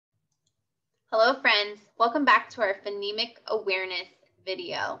Hello friends, welcome back to our phonemic awareness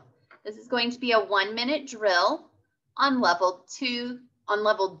video. This is going to be a 1-minute drill on level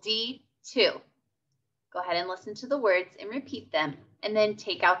D2. Go ahead and listen to the words and repeat them, and then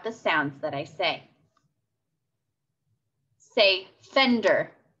take out the sounds that I say. Say fender.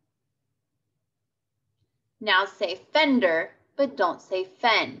 Now say fender, but don't say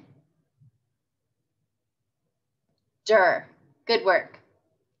fen. Der. Good work.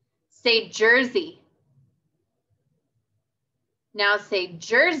 Say jersey. Now say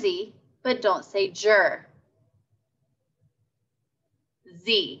jersey, but don't say jer.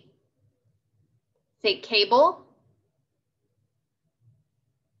 Z. Say cable.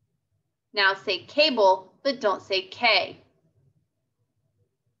 Now say cable, but don't say K.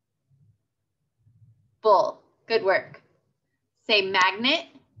 Bull. Good work. Say magnet.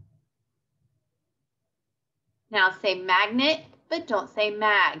 Now say magnet, but don't say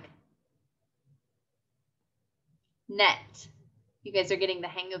mag. Net. You guys are getting the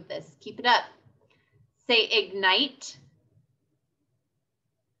hang of this. Keep it up. Say ignite.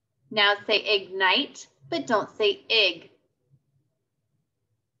 Now say ignite, but don't say ig.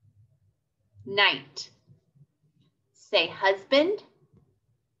 Night. Say husband.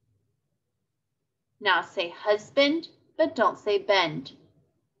 Now say husband, but don't say bend.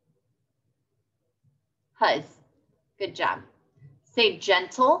 Huz. Good job. Say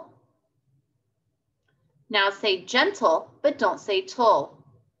gentle. Now say gentle, but don't say tull.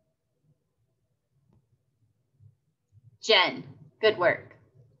 Jen. Good work.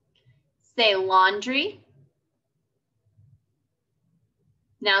 Say laundry.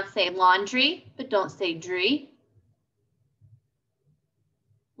 Now say laundry, but don't say dree.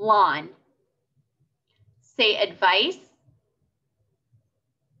 Lawn. Say advice.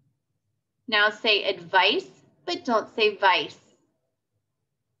 Now say advice, but don't say vice.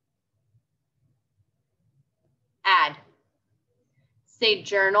 Add. Say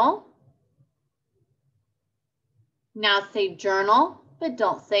journal. Now say journal, but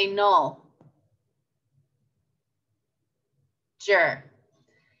don't say null. Jur.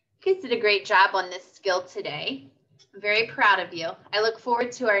 You guys did a great job on this skill today. I'm very proud of you. I look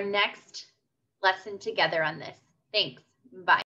forward to our next lesson together on this. Thanks. Bye.